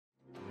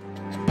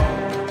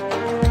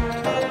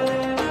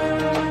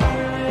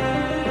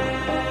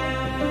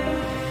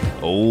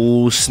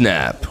Oh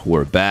snap,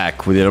 we're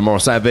back with another more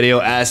snap video,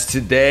 as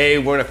today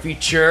we're gonna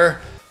feature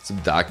some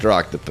Dr.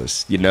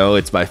 Octopus. You know,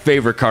 it's my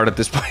favorite card at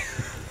this point.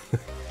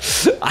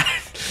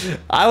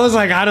 I was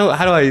like, how do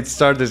I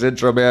start this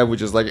intro, man?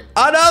 Which is like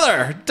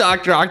another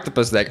Dr.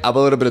 Octopus deck. I'm a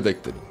little bit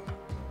addicted,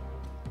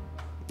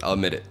 I'll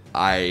admit it.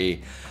 I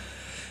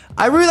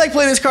really like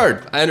playing this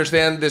card. I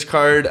understand this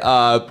card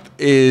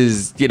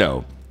is, you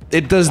know,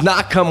 it does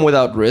not come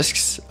without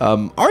risks.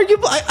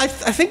 Arguably, I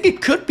think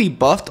it could be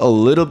buffed a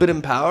little bit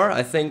in power.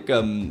 I think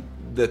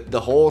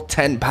the whole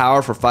 10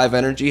 power for 5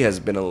 energy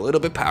has been a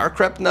little bit power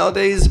crept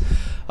nowadays.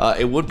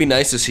 It would be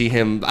nice to see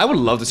him. I would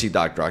love to see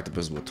Dr.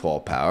 Octopus with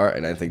 12 power,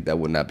 and I think that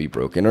would not be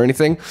broken or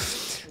anything.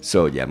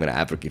 So yeah, I'm gonna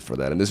advocate for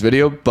that in this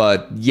video.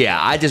 But yeah,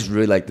 I just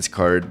really like this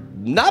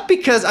card. Not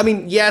because, I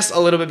mean, yes, a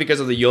little bit because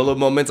of the YOLO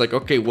moments. Like,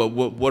 okay,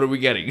 what are we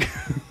getting?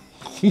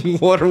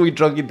 What are we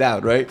drunking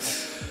down, right?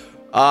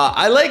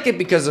 I like it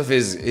because of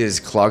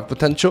his clog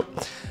potential,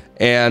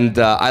 and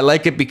I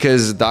like it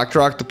because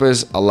Dr.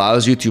 Octopus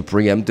allows you to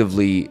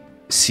preemptively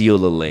seal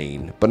the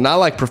lane, but not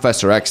like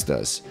Professor X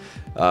does.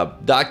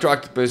 Dr.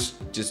 Octopus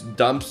just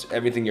dumps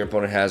everything your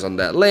opponent has on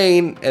that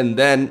lane, and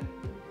then,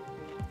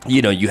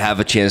 you know, you have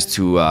a chance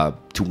to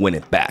win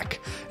it back.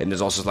 And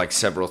there's also like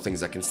several things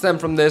that can stem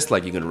from this,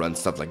 like you can run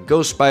stuff like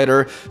Ghost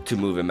Spider to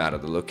move him out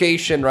of the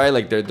location, right?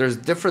 Like there's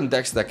different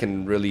decks that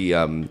can really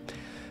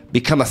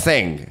become a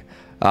thing.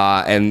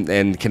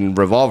 And can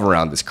revolve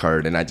around this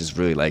card, and I just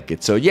really like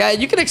it. So yeah,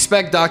 you can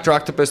expect Dr.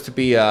 Octopus to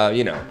be,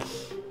 you know,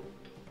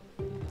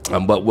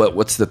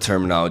 what's the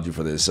terminology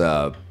for this?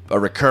 A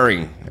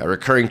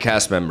recurring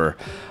cast member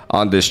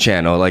on this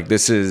channel. Like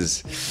this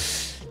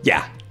is,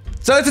 yeah.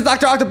 So it's a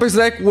Dr. Octopus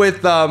deck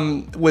with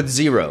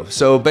 0.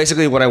 So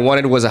basically, what I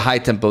wanted was a high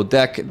tempo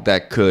deck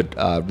that could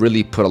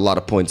really put a lot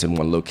of points in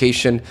one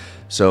location.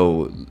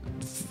 So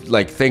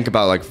like think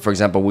about, like, for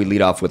example, we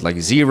lead off with like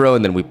 0,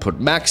 and then we put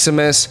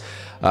Maximus.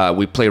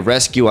 We play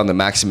Rescue on the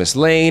Maximus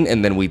lane,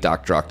 and then we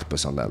Dr.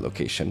 Octopus on that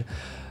location.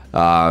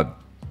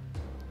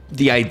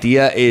 The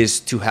idea is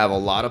to have a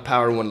lot of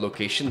power in one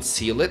location,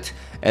 seal it,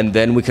 and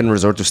then we can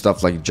resort to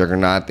stuff like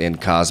Juggernaut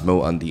and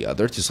Cosmo on the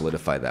other to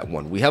solidify that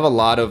one. We have no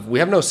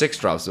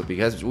 6-drops, so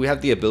because we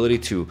have the ability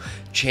to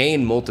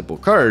chain multiple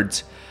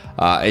cards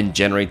and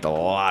generate a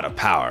lot of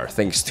power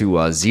thanks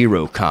to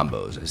 0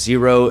 combos.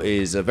 0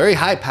 is a very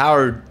high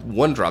powered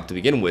 1-drop to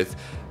begin with,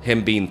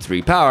 him being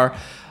 3 power.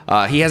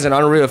 He has an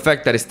unreal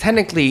effect that is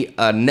technically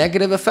a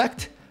negative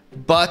effect,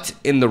 but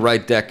in the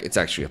right deck, it's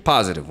actually a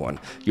positive one.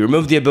 You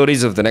remove the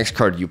abilities of the next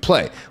card you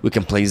play. We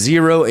can play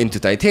 0 into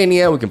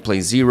Titania, we can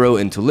play 0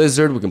 into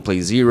Lizard, we can play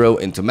 0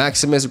 into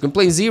Maximus, we can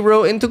play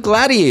 0 into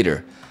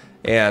Gladiator.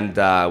 And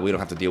we don't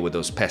have to deal with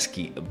those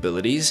pesky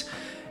abilities.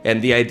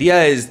 And the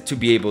idea is to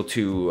be able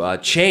to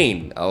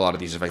chain a lot of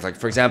these effects. Like,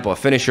 for example, a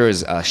finisher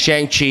is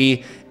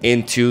Shang-Chi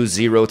into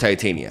 0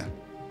 Titania.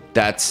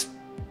 That's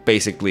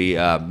basically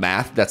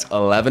math. That's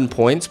 11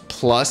 points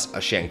plus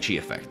a Shang-Chi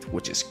effect,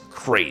 which is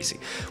crazy.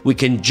 We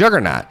can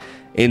Juggernaut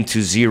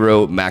into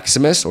 0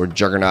 Maximus or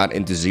Juggernaut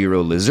into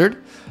 0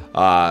 Lizard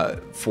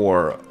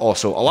for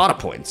also a lot of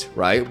points,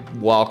 right?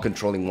 While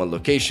controlling one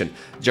location.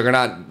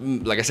 Juggernaut,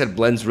 like I said,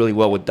 blends really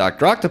well with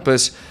Dr.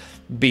 Octopus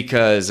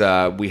because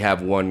we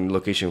have one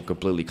location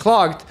completely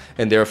clogged,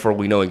 and therefore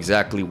we know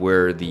exactly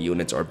where the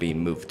units are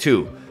being moved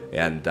to.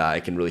 And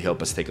it can really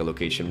help us take a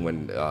location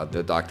when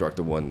the Dr.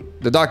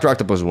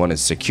 Octopus one is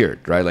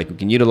secured, right? Like we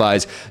can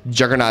utilize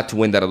Juggernaut to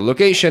win that other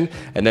location,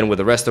 and then with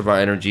the rest of our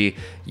energy,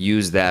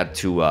 use that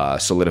to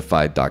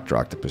solidify Dr.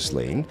 Octopus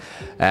lane.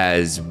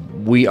 As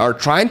we are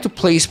trying to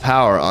place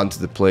power onto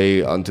the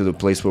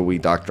place where we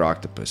Dr.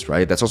 Octopus,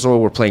 right? That's also where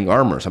we're playing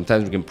armor.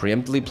 Sometimes we can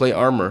preemptively play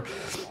armor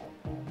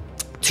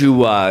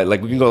to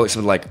like we can go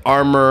something like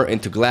armor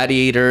into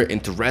Gladiator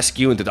into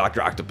Rescue into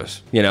Dr.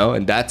 Octopus, you know,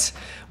 and that's,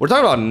 we're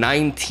talking about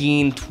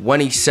 19,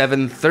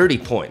 27, 30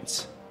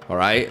 points. All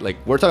right, like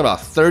we're talking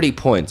about 30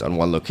 points on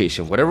one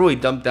location. Whatever we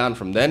dump down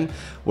from then,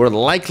 we're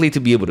likely to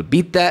be able to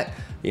beat that.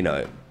 You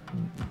know,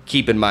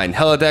 keep in mind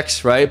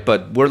Helidex, right?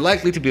 But we're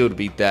likely to be able to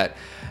beat that,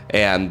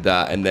 and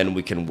then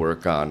we can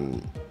work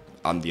on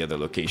the other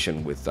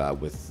location with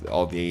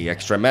all the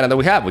extra mana that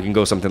we have. We can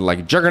go something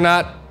like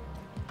Juggernaut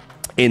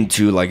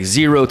into like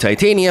 0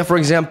 Titania, for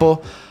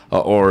example,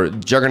 or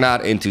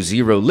Juggernaut into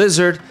 0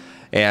 Lizard,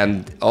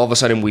 and all of a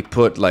sudden we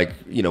put, like,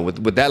 you know,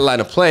 with that line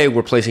of play,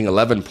 we're placing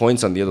 11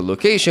 points on the other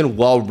location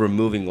while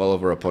removing all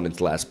of our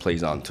opponent's last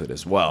plays onto it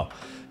as well.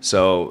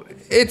 So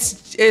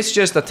it's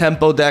just a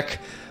tempo deck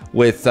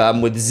with 0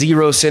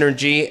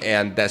 synergy,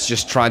 and that's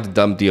just trying to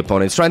dump the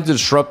opponent. It's trying to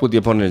disrupt what the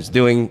opponent is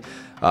doing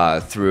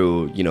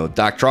through, you know,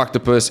 Dr.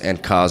 Octopus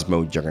and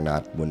Cosmo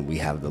Juggernaut when we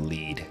have the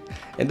lead.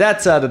 And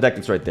that's the deck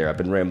that's right there. I've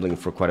been rambling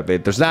for quite a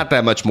bit. There's not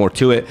that much more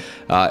to it.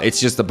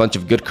 It's just a bunch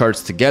of good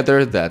cards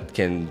together that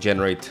can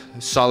generate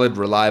solid,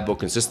 reliable,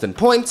 consistent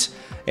points,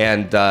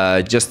 and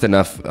just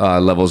enough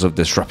levels of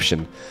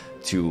disruption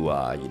to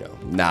you know,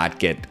 not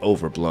get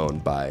overblown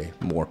by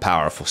more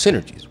powerful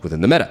synergies within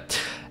the meta.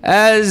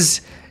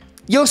 As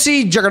you'll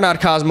see Juggernaut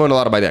Cosmo in a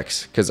lot of my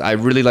decks because I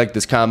really like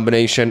this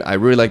combination. I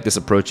really like this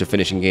approach of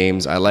finishing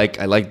games. I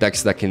like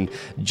decks that can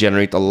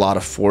generate a lot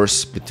of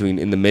force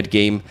in the mid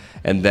game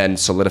and then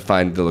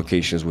solidifying the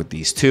locations with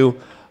these two.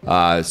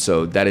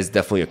 So that is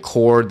definitely a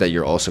core that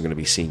you're also going to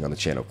be seeing on the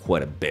channel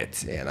quite a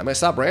bit. And I'm going to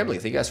stop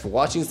rambling. Thank you guys for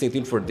watching. Stay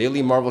tuned for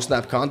daily Marvel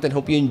Snap content.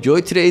 Hope you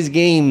enjoyed today's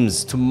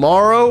games.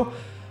 Tomorrow,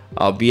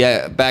 I'll be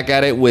back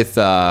at it with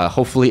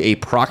hopefully a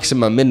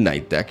Proxima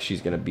Midnight deck.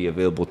 She's going to be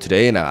available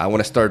today. And I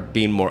want to start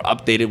being more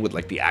updated with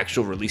like the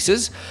actual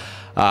releases.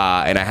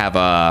 And I have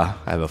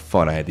a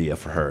fun idea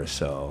for her.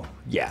 So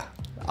yeah,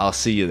 I'll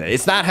see you there.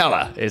 It's not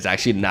Hela. It's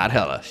actually not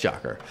Hela.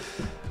 Shocker.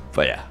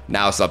 But yeah,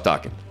 now I'll stop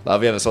talking.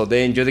 Love you. Have a solid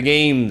day. Enjoy the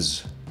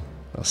games.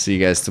 I'll see you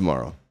guys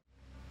tomorrow.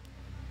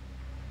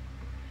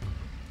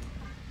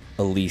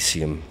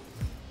 Elysium.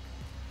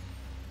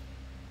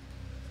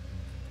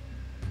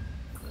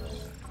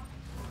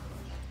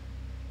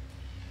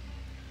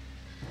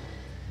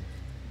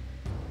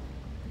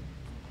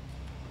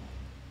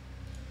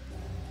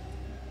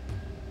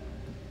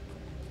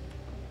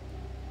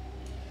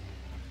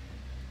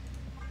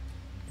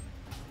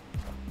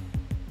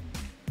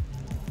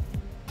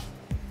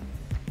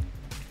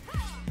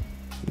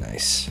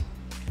 Nice.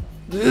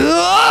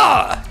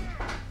 Ugh!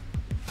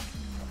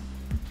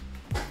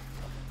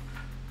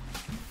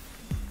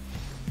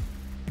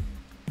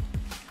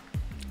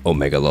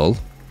 Omega lol.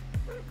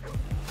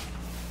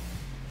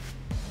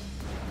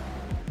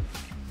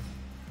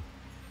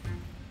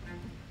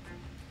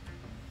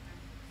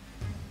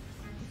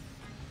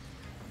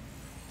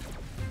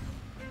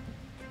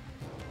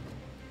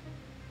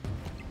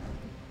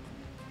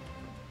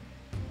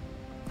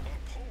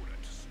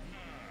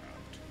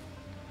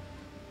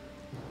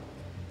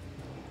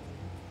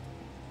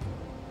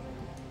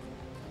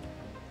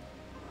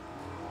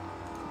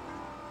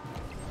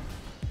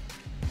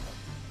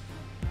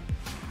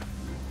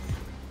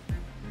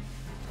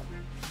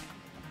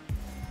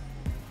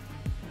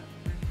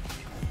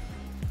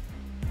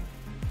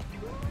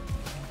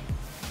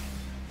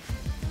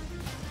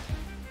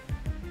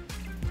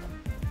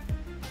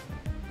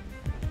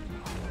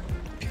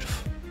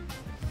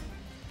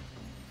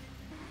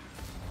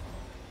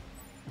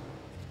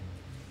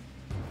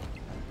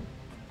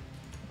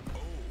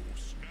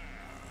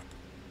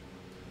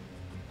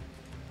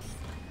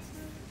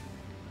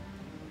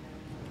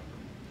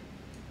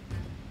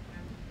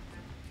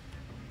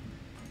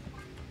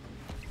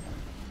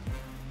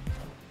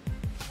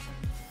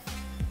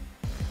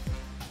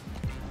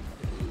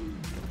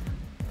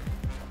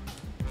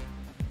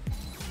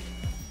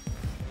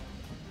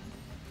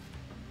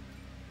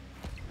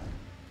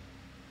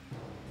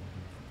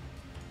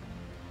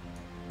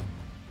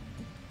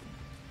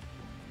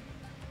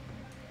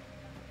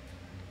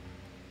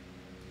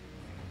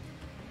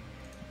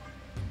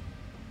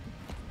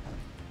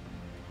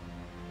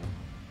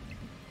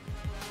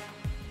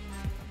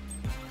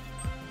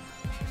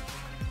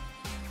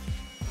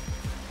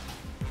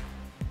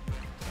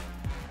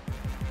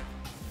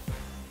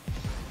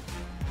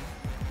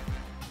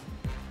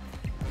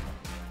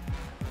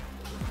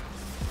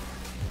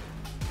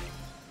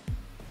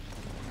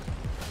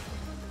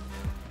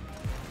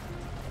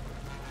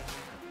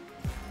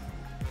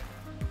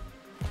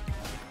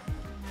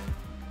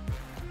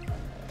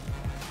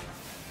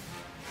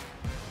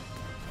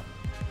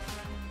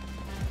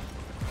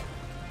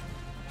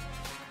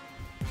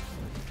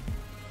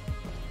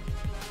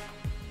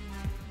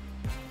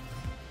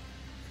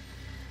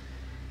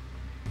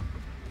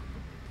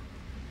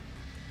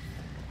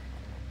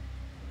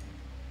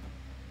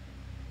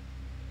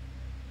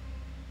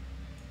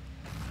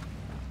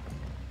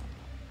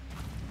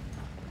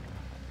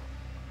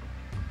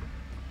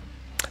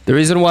 The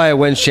reason why I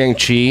went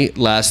Shang-Chi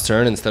last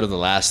turn instead of the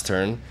last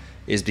turn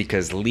is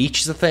because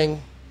leech is a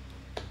thing.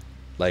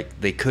 Like,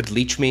 they could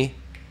leech me,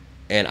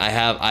 and I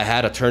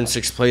had a turn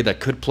 6 play that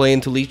could play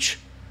into leech.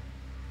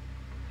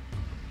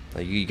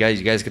 Like, you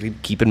guys gotta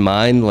keep in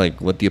mind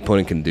like what the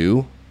opponent can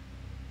do.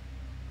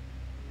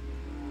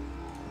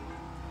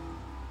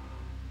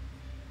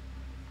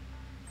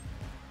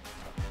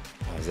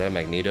 Oh, is that a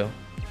Magneto?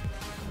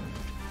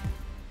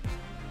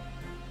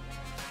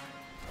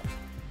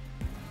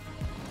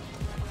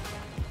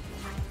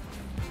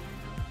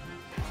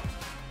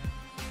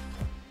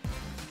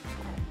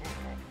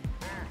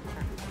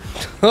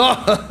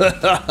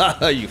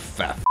 You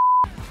fat f.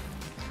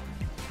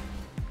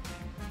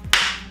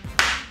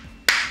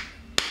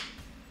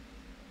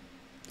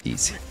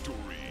 Easy.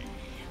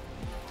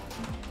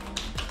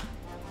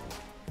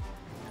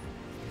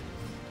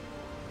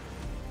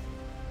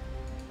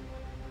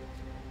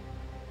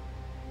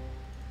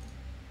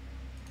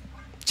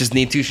 Just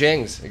need 2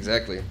 Shangs,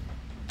 exactly.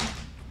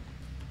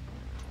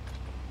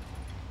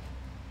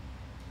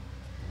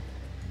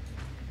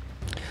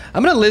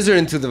 I'm gonna lizard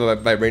into the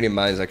Vibranium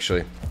Mines,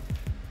 actually.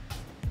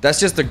 That's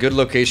just a good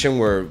location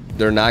where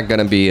they're not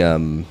gonna be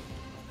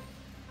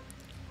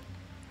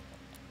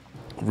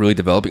really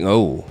developing.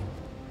 Oh,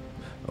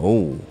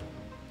 whoa,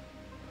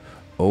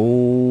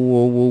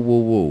 whoa, whoa, whoa,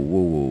 whoa,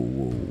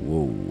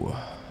 whoa, whoa.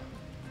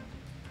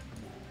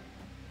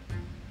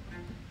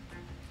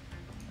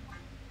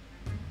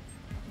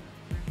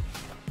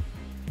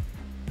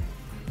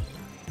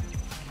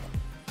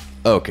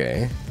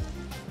 Okay.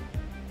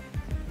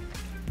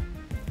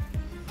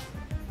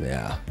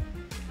 Yeah.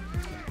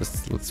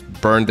 Let's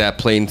burn that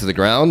plane to the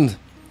ground.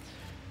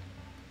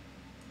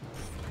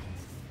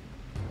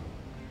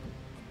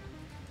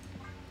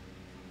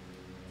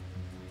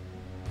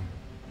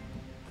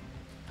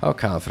 How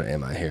confident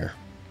am I here?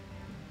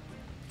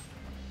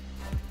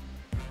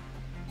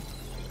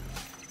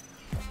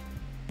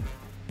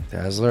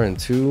 Dazzler and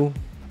 2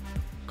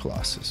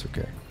 Colossus,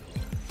 okay.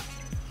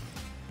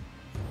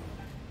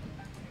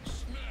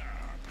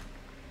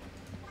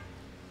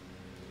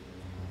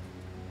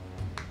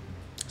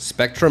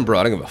 Spectrum, bro,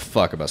 I don't give a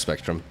fuck about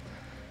Spectrum.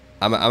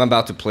 I'm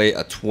about to play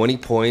a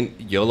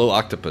 20-point YOLO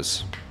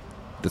Octopus.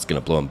 That's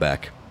gonna blow him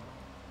back.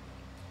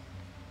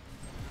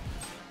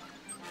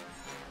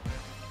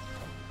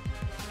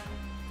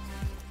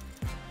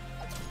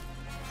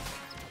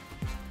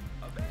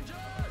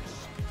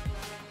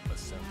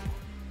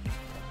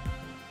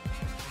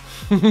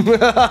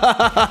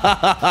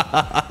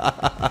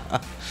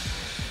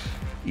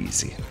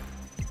 Easy.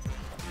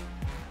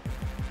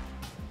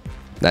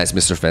 Nice,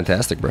 Mr.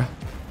 Fantastic, bro.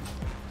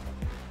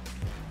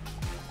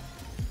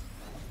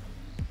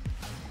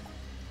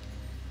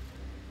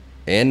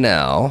 And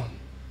now,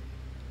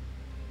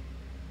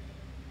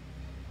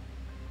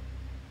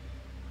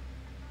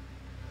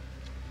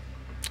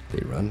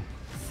 they run.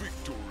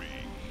 Victory.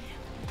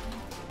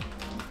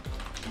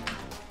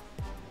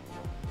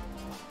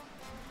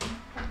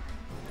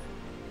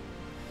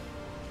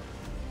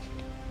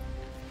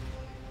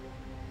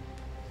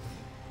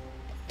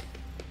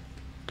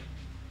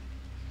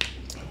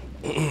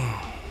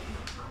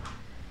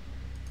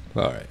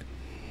 All right.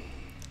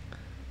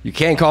 You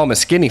can't call him a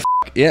skinny f***.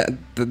 Yeah,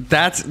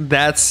 that's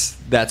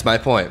my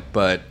point,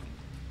 but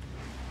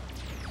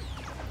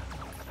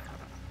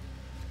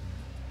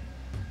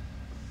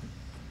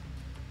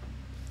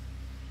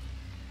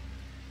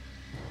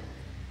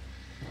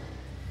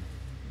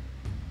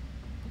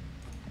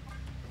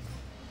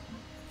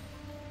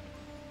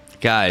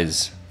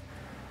guys,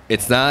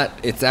 it's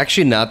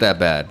actually not that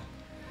bad.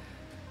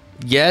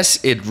 Yes,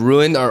 it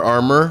ruined our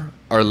armor,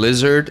 our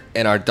lizard,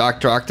 and our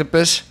Dr.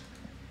 Octopus,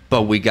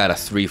 but we got a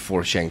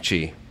 3/4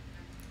 Shang-Chi.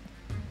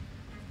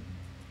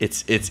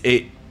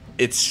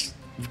 It's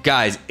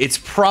guys, it's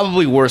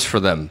probably worse for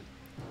them.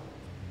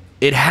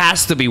 It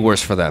has to be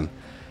worse for them.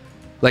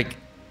 Like,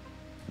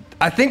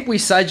 I think we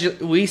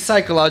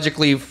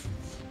psychologically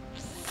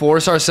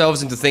force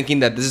ourselves into thinking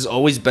that this is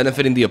always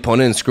benefiting the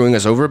opponent and screwing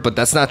us over, but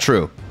that's not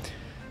true.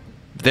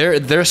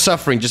 They're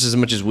suffering just as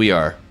much as we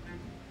are.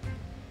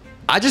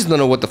 I just don't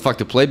know what the fuck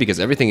to play because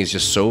everything is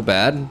just so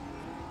bad.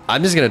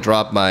 I'm just gonna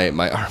drop my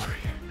armor.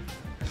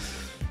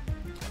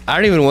 I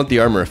don't even want the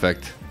armor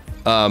effect.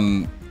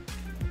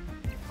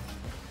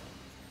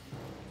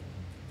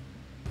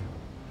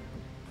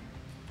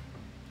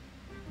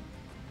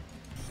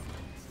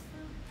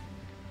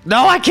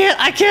 No, I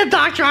can't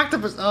Dr.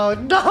 Octopus. Oh,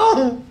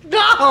 no,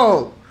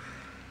 no.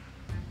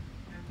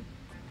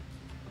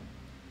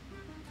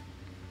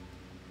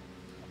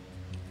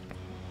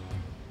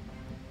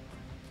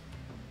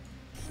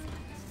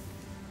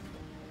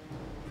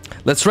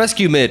 Let's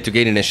rescue mid to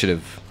gain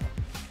initiative.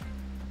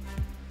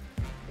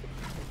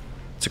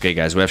 It's okay,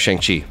 guys. We have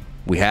Shang-Chi.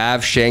 We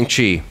have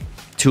Shang-Chi.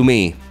 To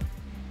me.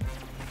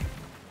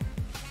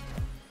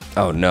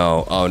 Oh,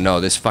 no. Oh,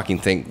 no. This fucking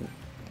thing.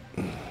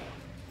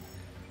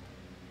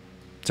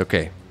 It's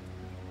okay.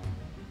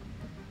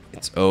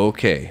 It's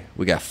okay.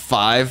 We got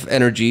 5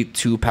 energy,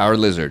 2 power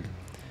lizard.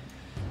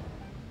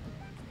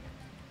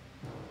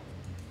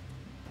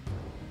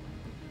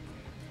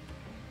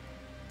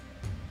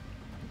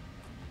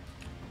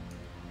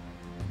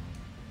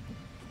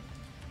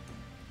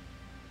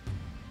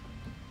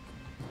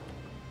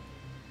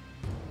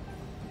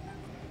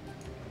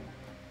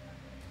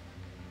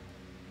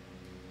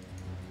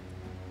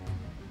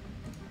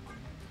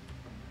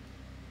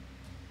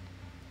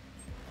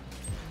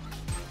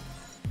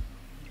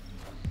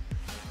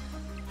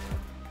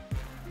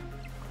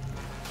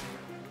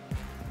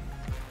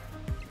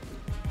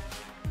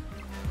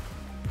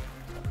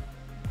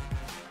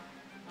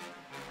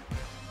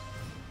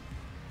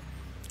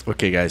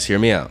 Okay, guys, hear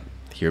me out.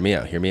 Hear me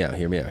out. Hear me out.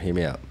 Hear me out. Hear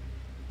me out.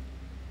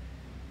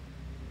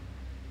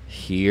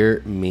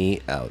 Hear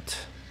me out.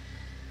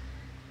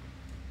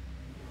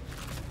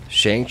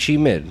 Shang-Chi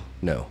mid.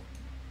 No.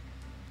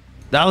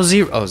 That was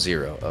 0. Oh,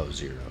 0. Oh,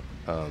 0.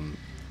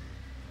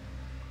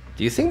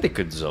 Do you think they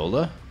could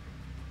Zola?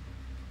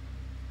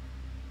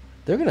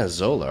 They're gonna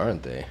Zola,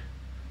 aren't they?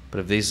 But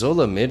if they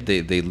Zola mid,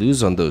 they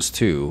lose on those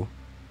 2.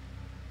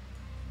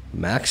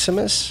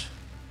 Maximus?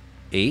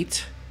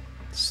 8?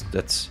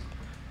 That's...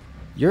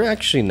 You're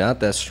actually not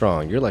that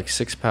strong. You're like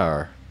 6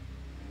 power.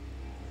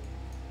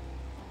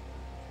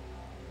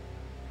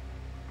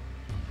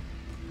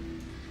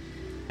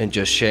 And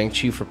just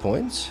Shang-Chi for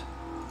points?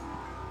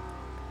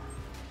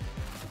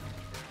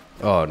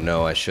 Oh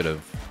no, I should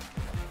have.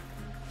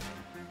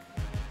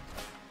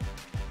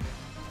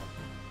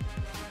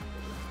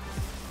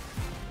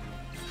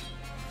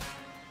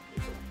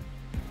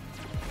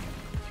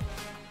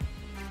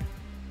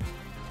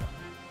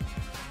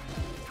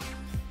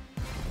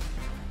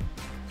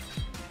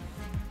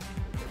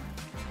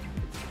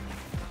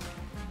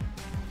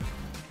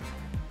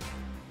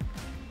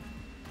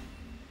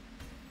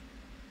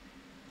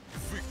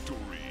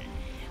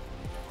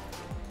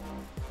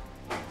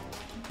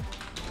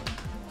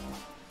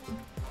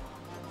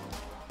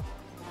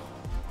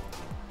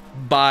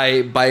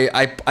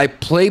 I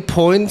play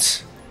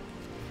points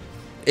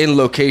in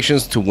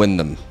locations to win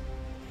them.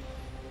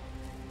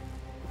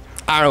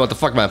 I don't know what the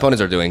fuck my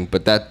opponents are doing,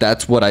 but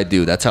that's what I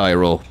do. That's how I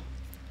roll.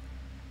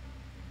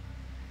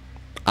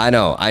 I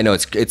know.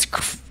 It's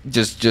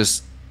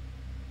just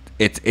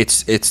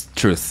it's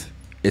truth.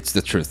 It's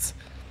the truth.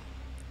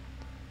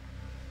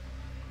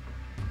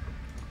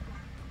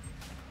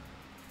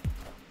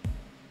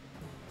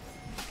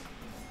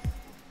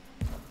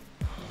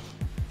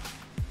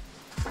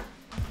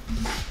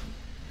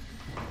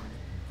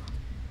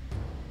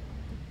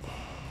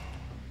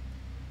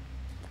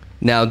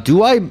 Now,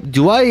 do I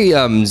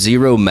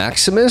zero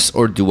Maximus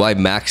or do I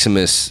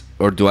Maximus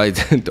or do I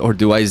or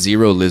do I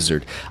zero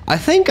Lizard? I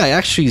think I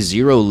actually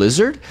zero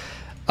Lizard.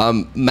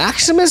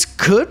 Maximus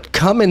could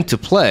come into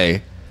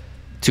play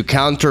to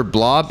counter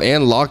Blob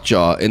and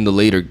Lockjaw in the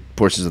later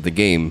portions of the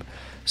game.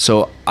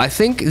 So I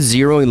think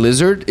zeroing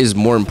Lizard is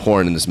more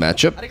important in this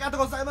matchup.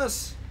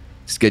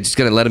 Just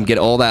gonna let him get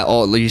all that.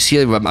 You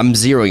see, I'm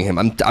zeroing him.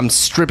 I'm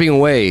stripping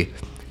away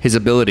his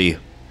ability.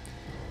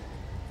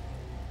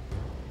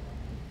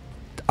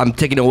 I'm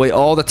taking away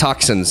all the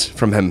toxins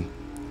from him.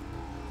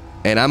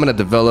 And I'm gonna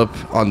develop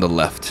on the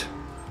left.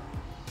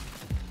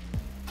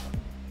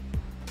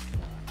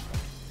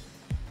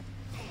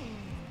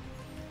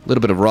 A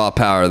little bit of raw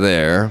power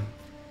there.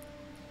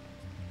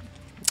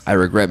 I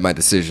regret my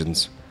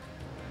decisions.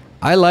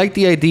 I like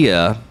the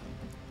idea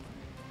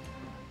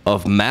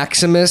of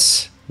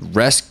Maximus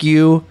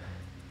rescue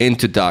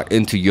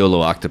into YOLO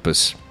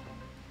Octopus.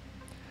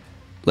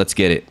 Let's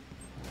get it.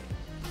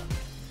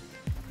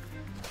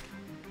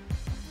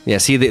 Yeah,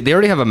 see, they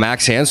already have a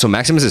max hand, so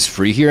Maximus is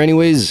free here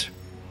anyways.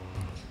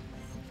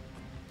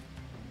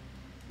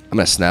 I'm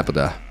gonna snap with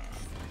that.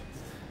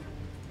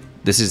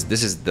 This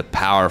is the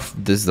power.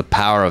 This is the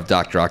power of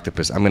Dr.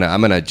 Octopus. I'm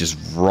gonna just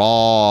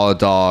raw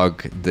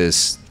dog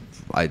this.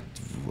 I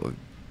don't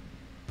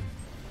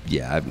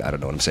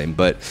know what I'm saying,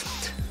 but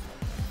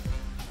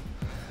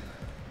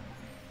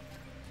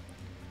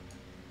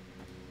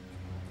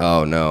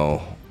oh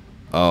no,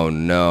 oh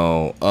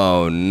no,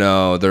 oh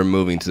no, they're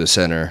moving to the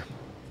center.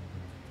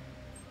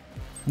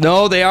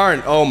 No, they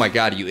aren't. Oh my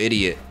god, you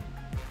idiot.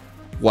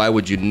 Why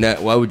would you not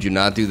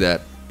do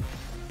that?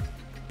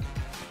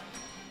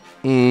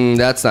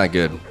 That's not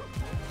good.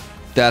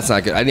 That's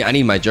not good. I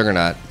need my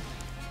Juggernaut.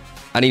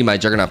 I need my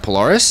Juggernaut.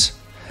 Polaris?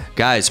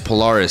 Guys,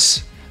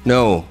 Polaris.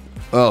 No.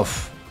 Oh.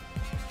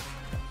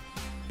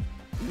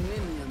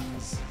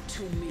 Minions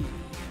to me.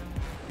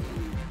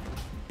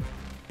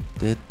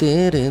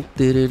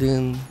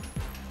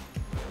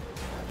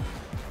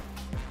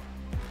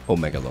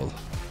 Omega lol.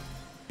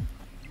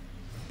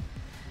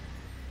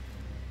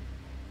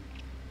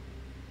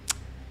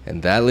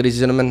 And that, ladies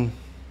and gentlemen,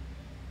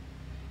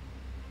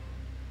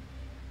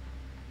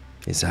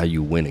 is how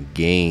you win a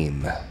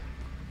game.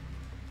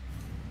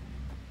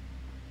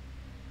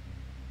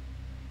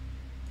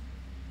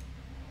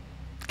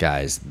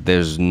 Guys,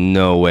 there's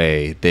no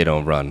way they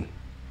don't run.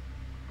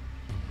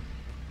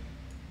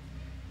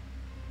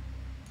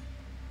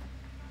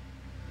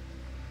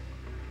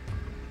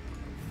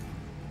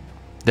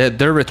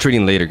 They're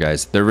retreating later,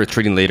 guys. They're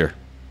retreating later.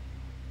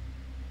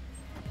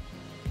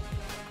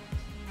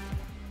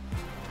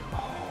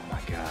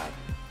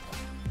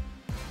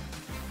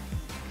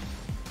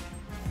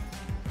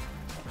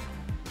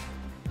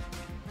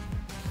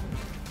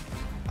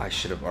 I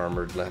should have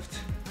armored left.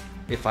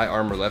 If I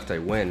armor left, I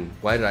win.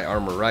 Why did I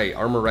armor right?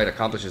 Armor right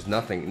accomplishes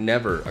nothing.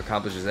 Never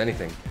accomplishes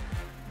anything.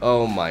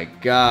 Oh my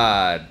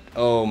god.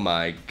 Oh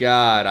my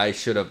god. I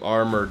should have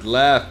armored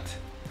left.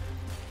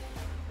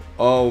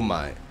 Oh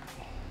my.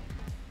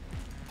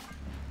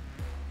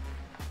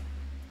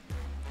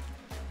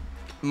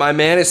 My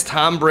man is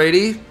Tom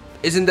Brady.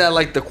 Isn't that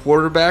like the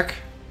quarterback?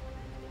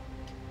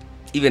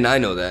 Even I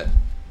know that.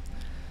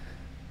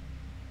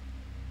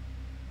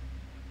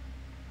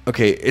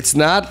 Okay, it's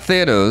not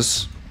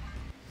Thanos.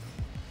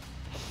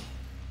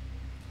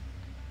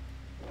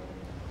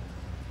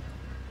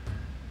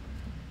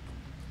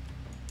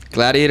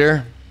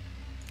 Gladiator,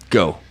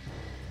 go.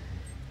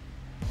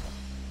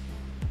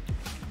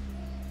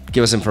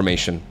 Give us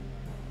information.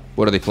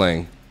 What are they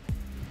playing?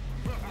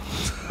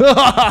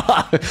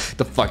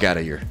 The fuck out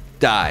of here.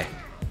 Die.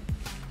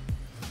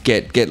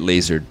 Get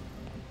lasered.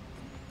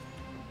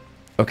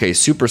 Okay,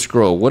 Super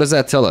Scroll. What does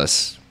that tell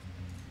us?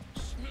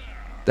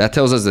 That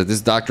tells us that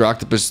this Dr.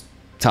 Octopus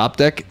top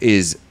deck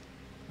is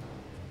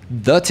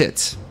the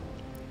tits.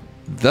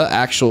 The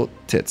actual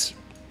tits.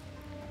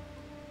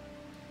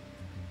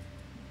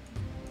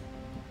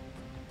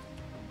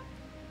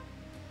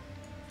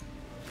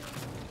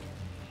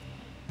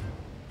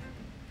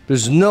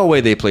 There's no way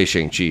they play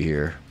Shang-Chi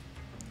here.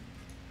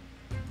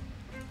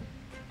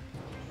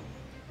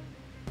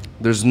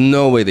 There's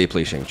no way they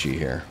play Shang-Chi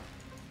here.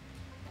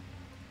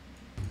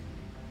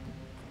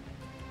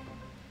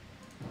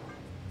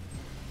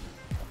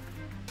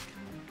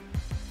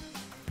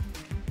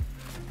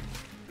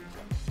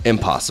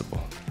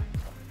 Impossible.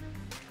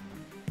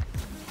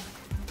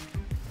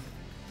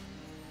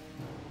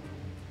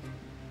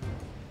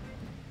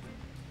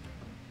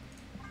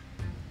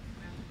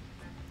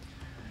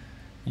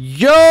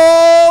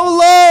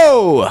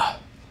 YOLO!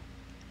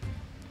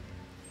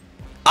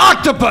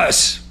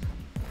 Octopus!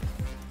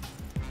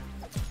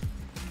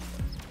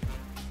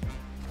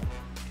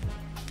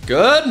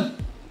 Good?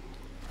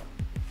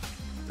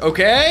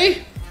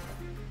 Okay?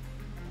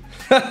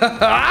 I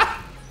am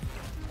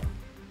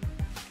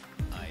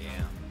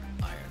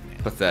Iron Man.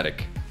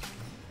 Pathetic.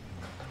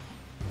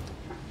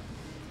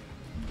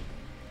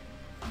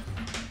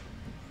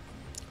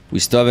 We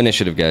still have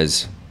initiative,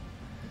 guys.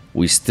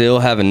 We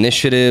still have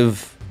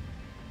initiative.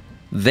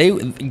 They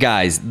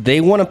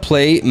want to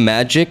play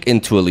Magic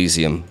into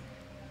Elysium.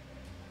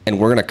 And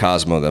we're going to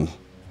Cosmo them.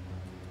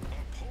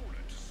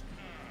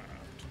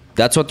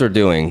 That's what they're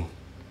doing.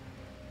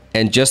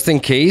 And just in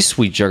case,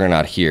 we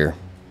Juggernaut here.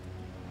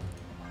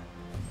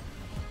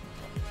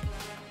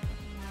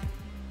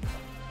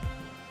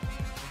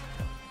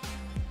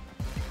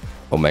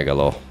 Omega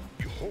low.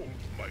 Behold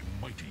my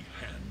mighty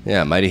hand.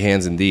 Yeah, mighty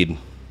hands indeed.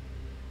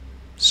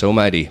 So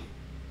mighty.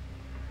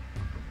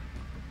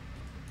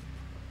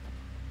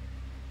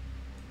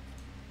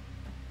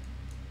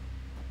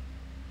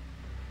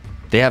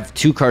 They have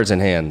 2 cards in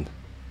hand.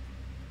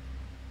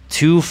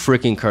 2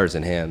 freaking cards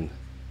in hand.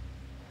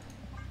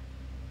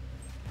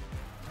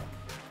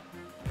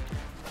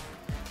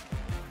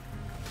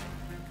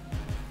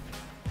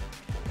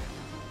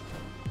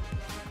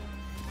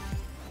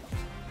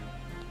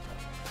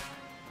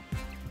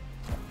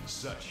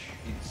 Such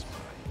is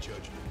my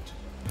judgment.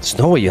 There's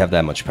no way you have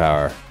that much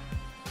power.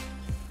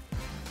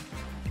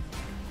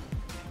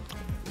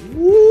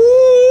 Woo!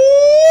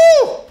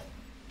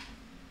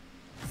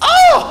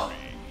 Oh!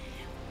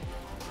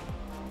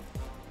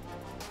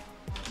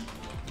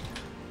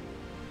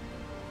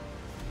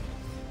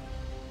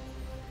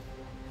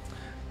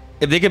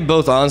 If they can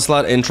both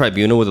Onslaught and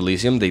Tribunal with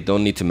Elysium, they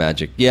don't need to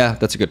Magic. Yeah,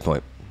 that's a good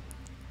point.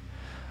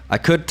 I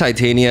could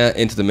Titania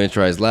into the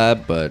miniaturized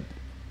lab, but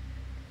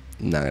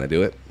I'm not gonna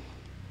do it.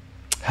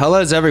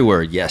 Hela is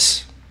everywhere,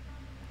 yes.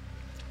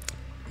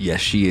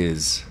 Yes, she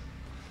is.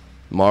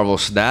 Marvel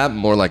Snap,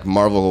 more like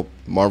Marvel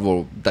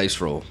Dice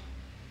Roll.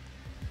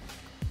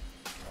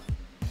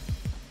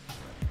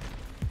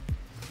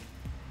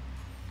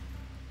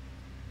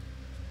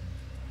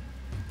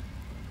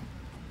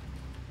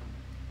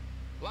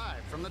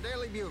 Live from the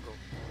Daily Bugle.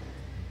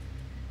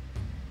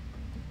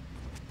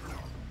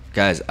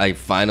 Guys, I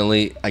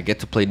get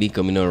to play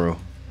Nico Minoru.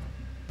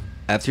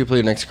 After you play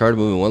your next card,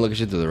 moving 1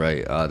 location to the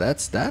right.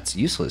 That's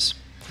useless.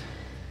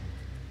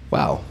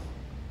 Wow.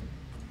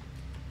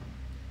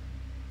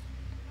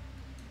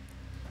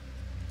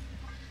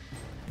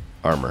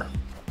 Armor.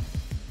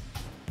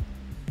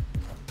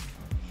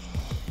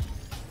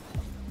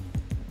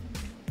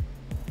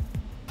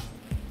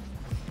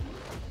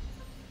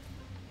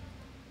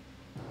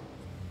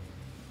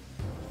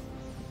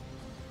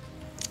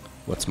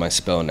 What's my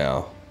spell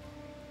now?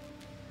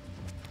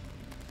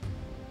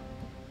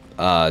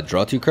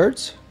 Draw 2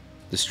 cards?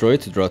 Destroy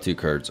it to draw 2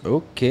 cards.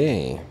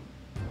 Okay.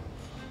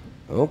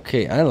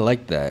 Okay, I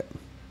like that.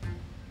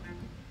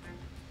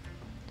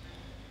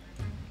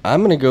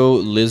 I'm gonna go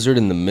Lizard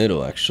in the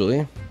middle,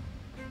 actually.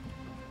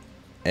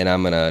 And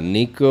I'm gonna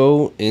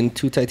Nico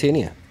into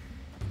Titania.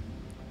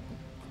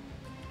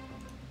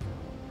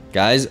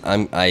 Guys,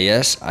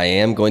 yes, I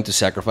am going to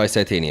sacrifice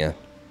Titania.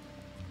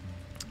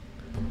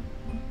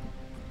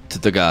 To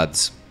the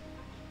gods.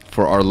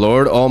 For our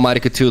Lord Almighty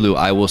Cthulhu,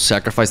 I will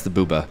sacrifice the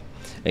Booba.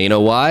 And you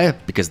know why?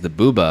 Because the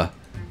Booba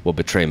will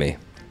betray me.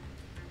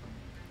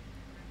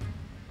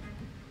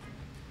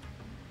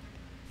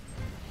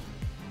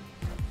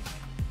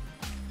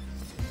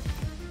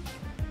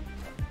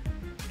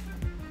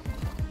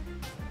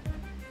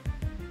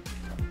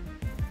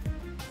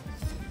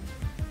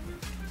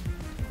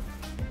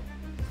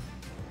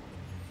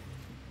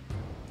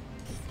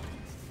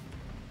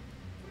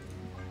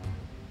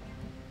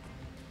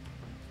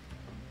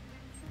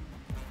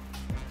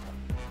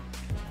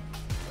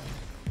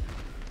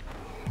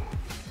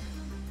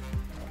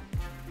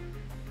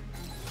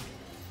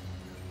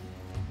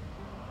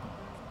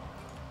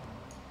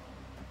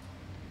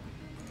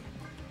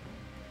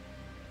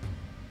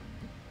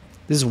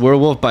 This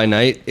Werewolf by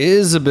Night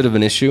is a bit of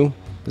an issue.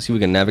 Let's see if we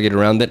can navigate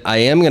around it. I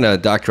am going to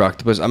Dr.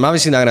 Octopus. I'm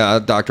obviously not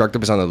going to Dr.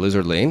 Octopus on the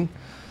Lizard lane.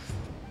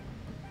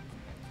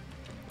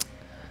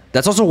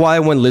 That's also why I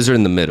went Lizard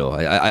in the middle.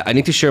 I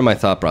need to share my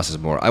thought process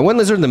more. I went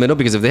Lizard in the middle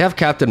because if they have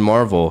Captain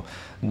Marvel,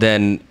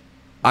 then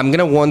I'm going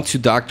to want to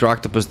Dr.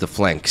 Octopus the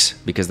flanks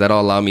because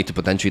that'll allow me to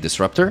potentially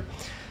disrupt her.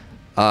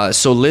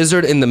 So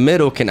Lizard in the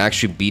middle can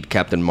actually beat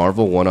Captain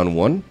Marvel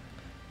one-on-one.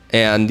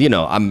 And, you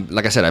know,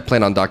 like I said, I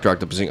plan on Dr.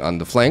 Octopus on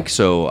the flank,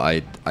 so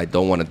I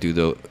don't want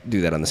to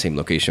do that on the same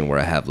location where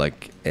I have,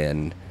 like,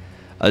 a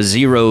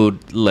 0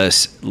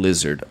 less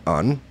Lizard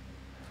on.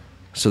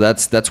 So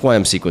that's why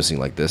I'm sequencing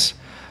like this.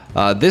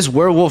 This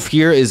Werewolf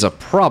here is a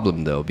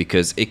problem, though,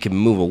 because it can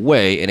move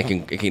away and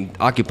it can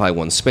occupy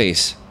 1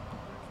 space.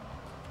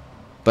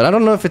 But I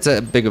don't know if it's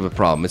a big of a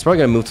problem. It's probably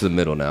going to move to the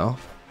middle now.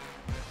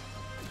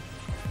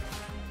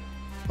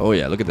 Oh,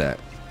 yeah, look at that.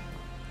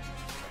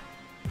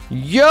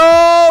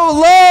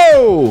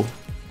 YOLO!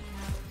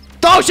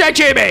 The Go,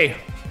 Shang-Chi!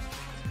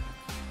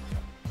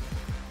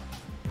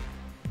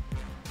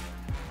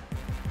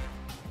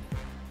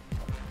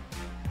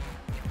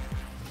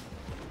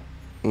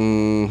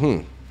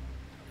 Mm-hmm.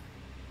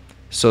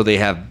 So they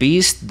have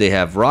Beast, they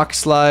have Rock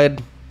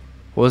Slide.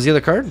 What was the other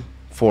card?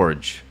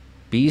 Forge.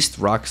 Beast,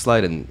 Rock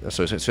Slide, and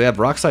so they have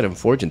Rock Slide and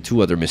Forge and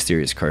 2 other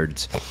mysterious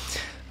cards.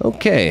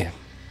 Okay.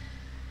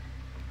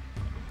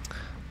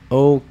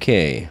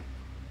 Okay.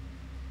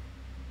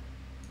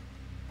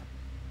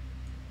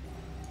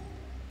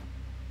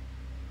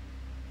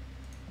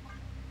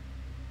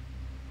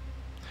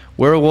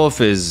 Werewolf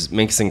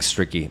makes things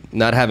tricky.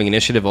 Not having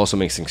initiative also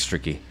makes things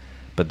tricky.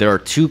 But there are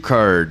 2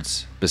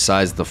 cards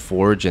besides the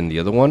Forge and the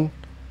other one.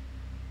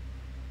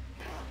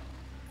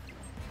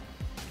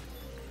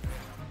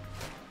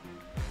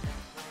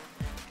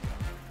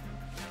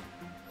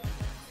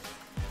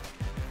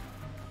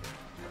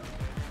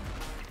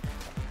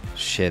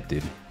 Shit,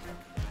 dude.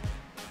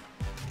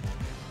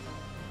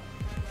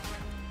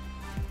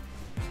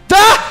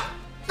 Ah!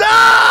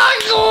 Ah!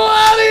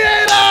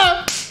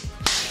 Gladiator!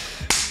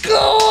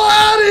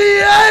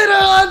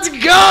 Gladiator! Let's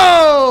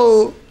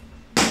go!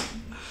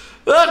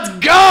 Let's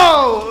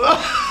go!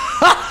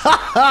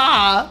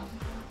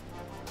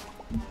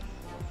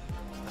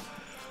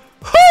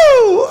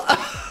 Woo!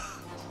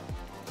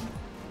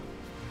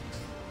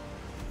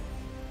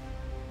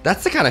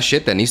 That's the kind of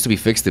shit that needs to be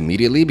fixed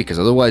immediately, because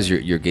otherwise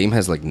your game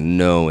has like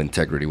no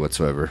integrity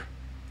whatsoever.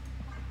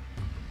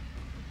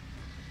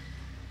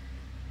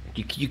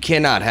 You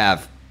cannot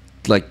have,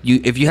 like,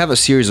 if you have a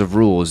series of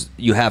rules,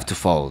 you have to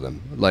follow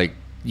them. Like,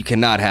 you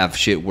cannot have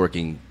shit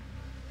working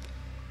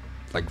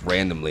like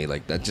randomly.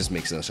 Like, that just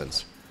makes no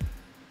sense.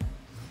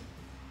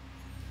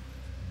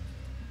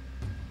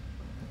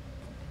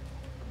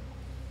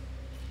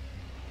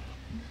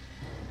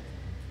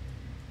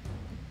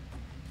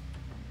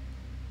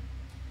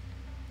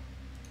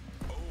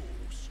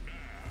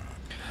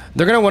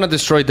 They're going to want to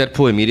destroy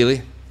Deadpool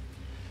immediately.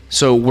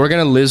 So we're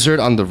going to Lizard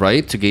on the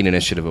right to gain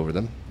initiative over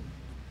them.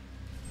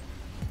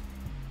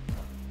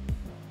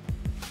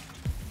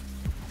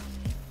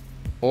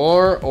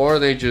 Or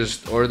they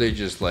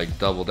just like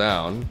double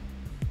down.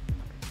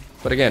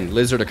 But again,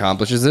 Lizard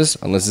accomplishes this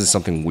unless it's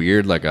something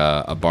weird like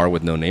a bar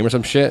with no name or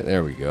some shit.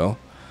 There we go.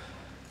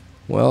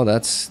 Well,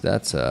 let's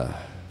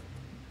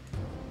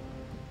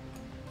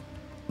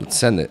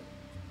send it.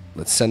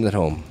 Let's send it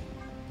home.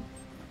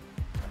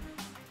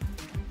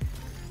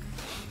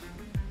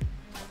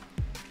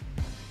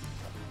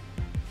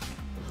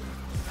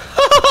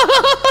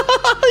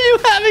 You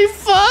having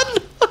fun?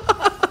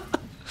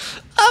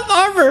 I'm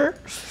armor.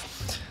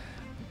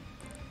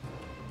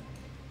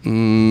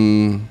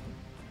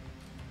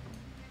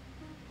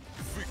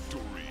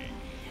 Victory.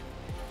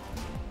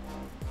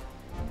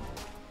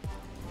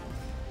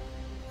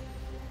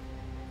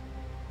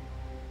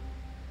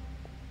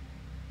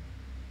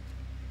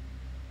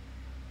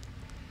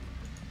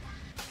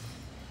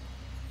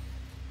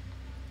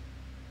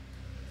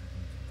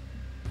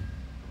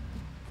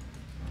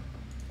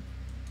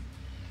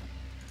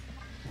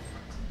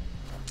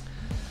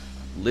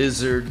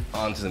 Lizard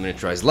onto the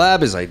miniaturized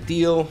lab is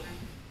ideal.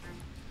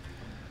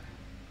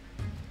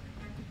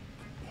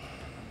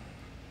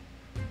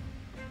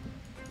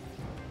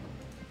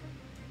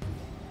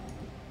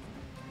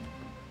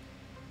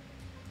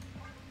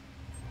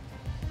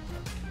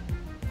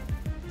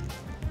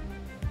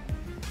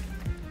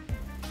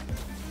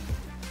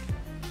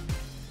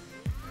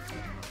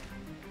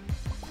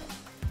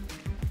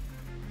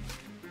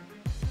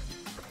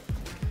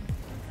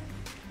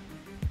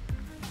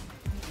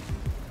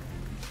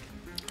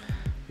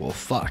 Well,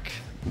 fuck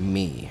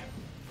me.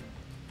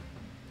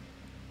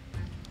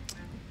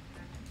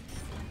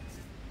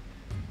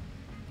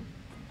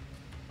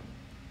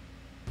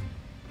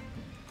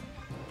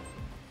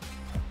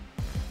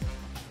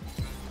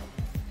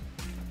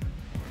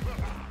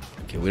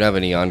 Okay, we don't have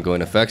any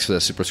ongoing effects, so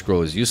that Super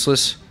Scroll is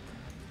useless.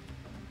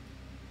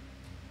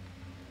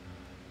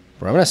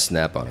 Bro, I'm gonna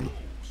snap on him.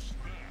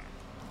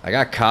 I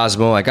got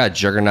Cosmo, I got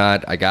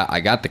Juggernaut, I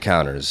got the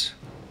counters.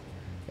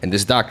 And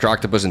this Dr.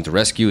 Octopus into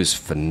rescue is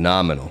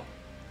phenomenal.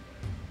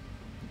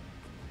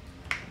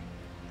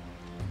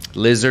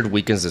 Lizard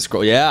weakens the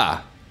scroll. Yeah,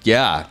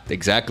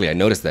 exactly. I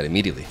noticed that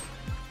immediately.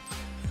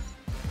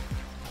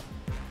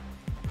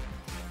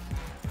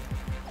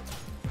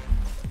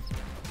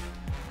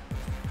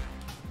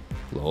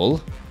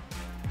 Lol.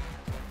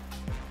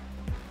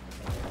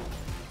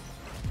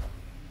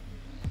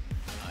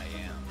 I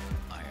am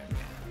Iron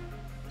Man.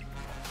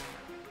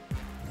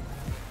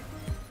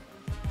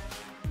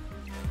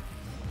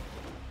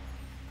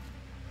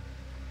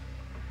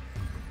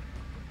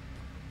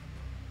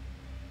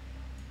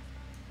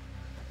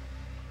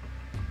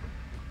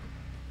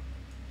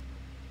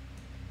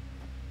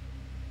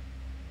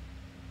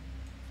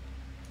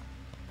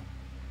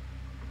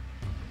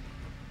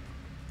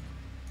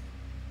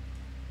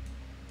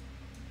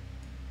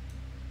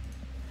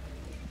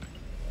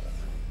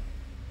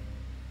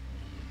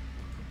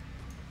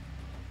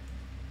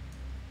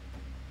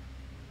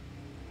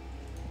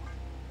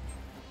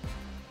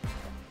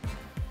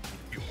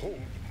 Behold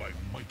my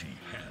mighty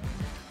hand.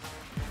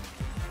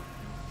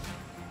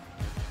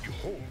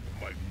 Behold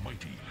my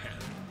mighty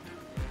hand.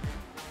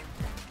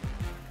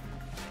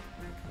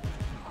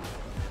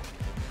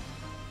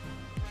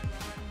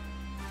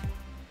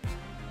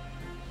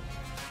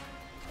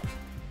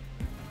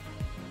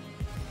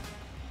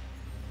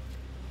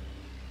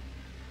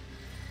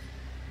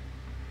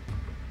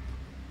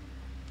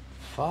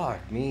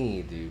 Fuck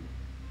me, dude.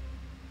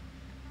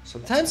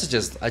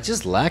 Sometimes I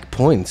just lack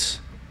points.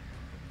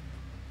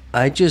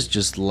 I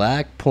just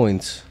lack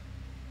points.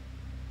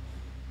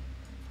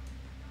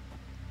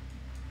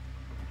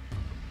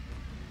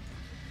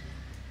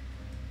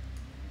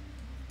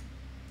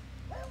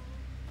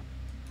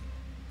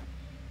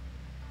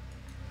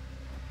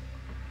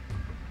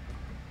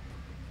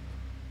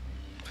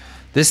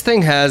 This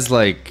thing has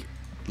like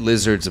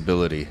Lizard's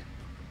ability.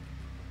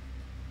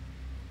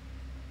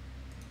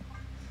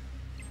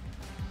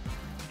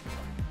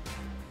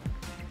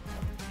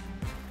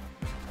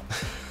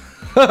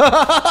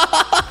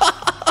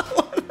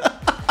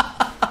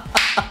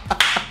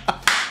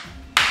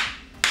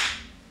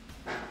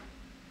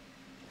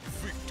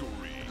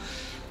 Victory.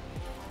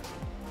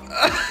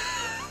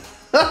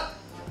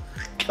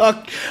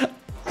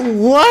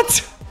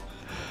 What?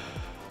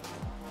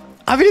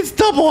 I mean, it's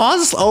double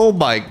us. Oh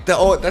my!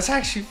 Oh, that's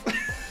actually.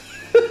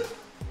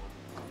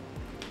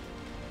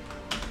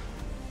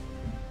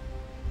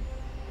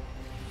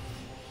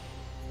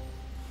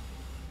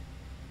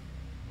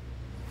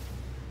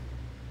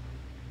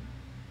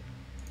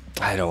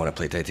 I don't want to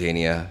play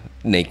Titania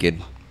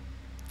naked.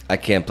 I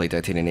can't play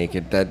Titania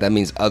naked. That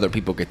means other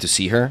people get to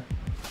see her,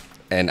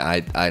 and I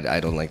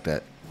don't like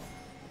that.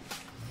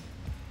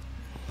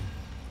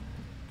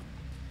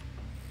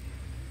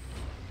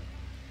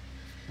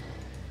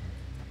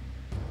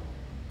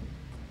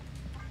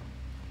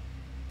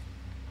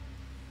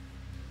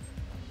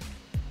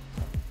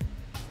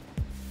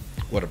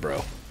 What a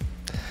bro.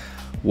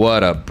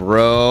 What a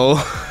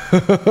bro.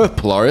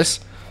 Polaris?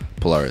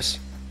 Polaris.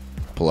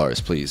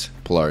 Polaris, please.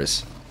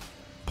 Polaris.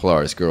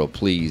 Polaris, girl,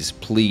 please.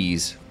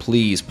 Please.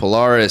 Please,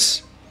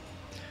 Polaris.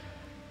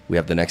 We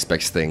have the next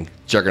best thing.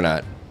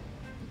 Juggernaut.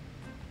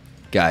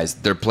 Guys,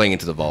 they're playing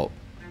into the vault.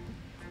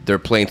 They're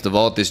playing into the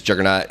vault. This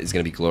Juggernaut is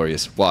going to be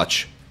glorious.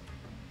 Watch.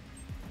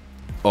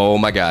 Oh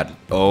my god.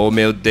 Oh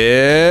meu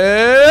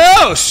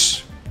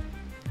Deus!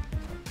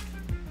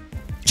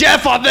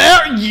 Jeff on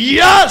there?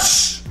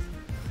 Yes!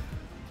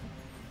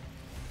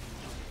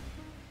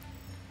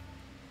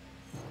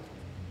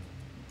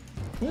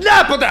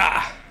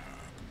 Napada!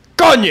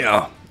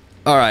 Coño!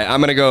 Alright, I'm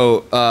gonna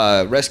go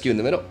rescue in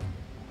the middle.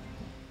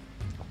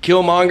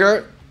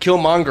 Killmonger.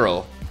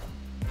 Killmongrel.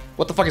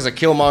 What the fuck is a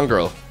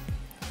Killmongrel?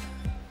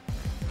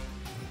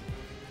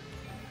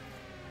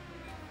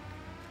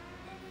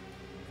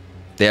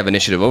 They have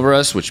initiative over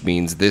us, which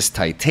means this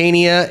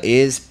Titania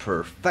is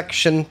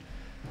perfection.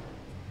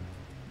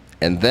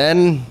 And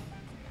then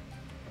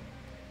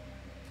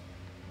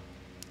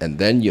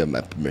you have my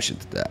permission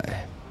to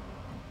die.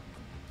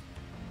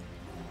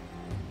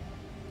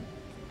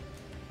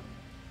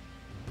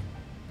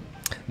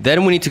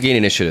 Then we need to gain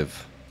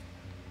initiative.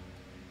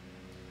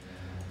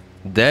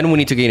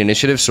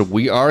 So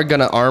we are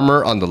gonna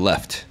armor on the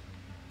left.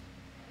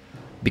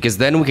 Because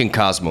then we can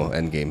Cosmo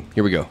endgame.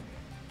 Here we go.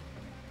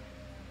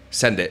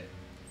 Send it.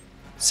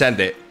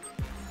 Send it.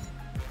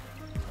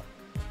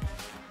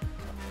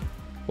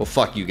 Well,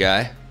 fuck you,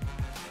 guy.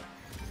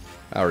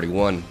 I already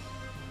won.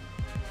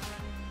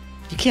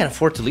 You can't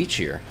afford to leech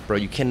here. Bro,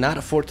 you cannot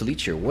afford to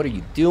leech here. What are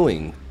you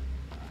doing?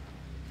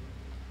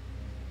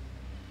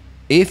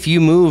 If you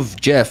move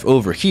Jeff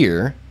over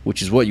here,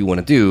 which is what you want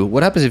to do,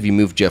 what happens if you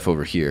move Jeff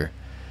over here?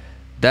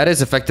 That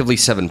is effectively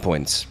 7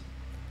 points.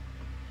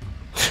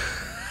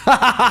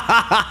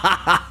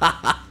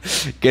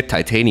 Get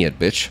Titania,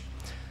 bitch.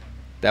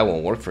 That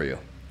won't work for you.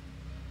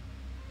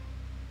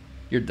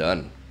 You're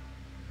done.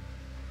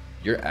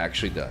 You're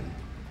actually done.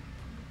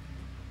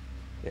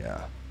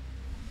 Yeah.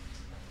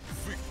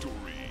 Victory.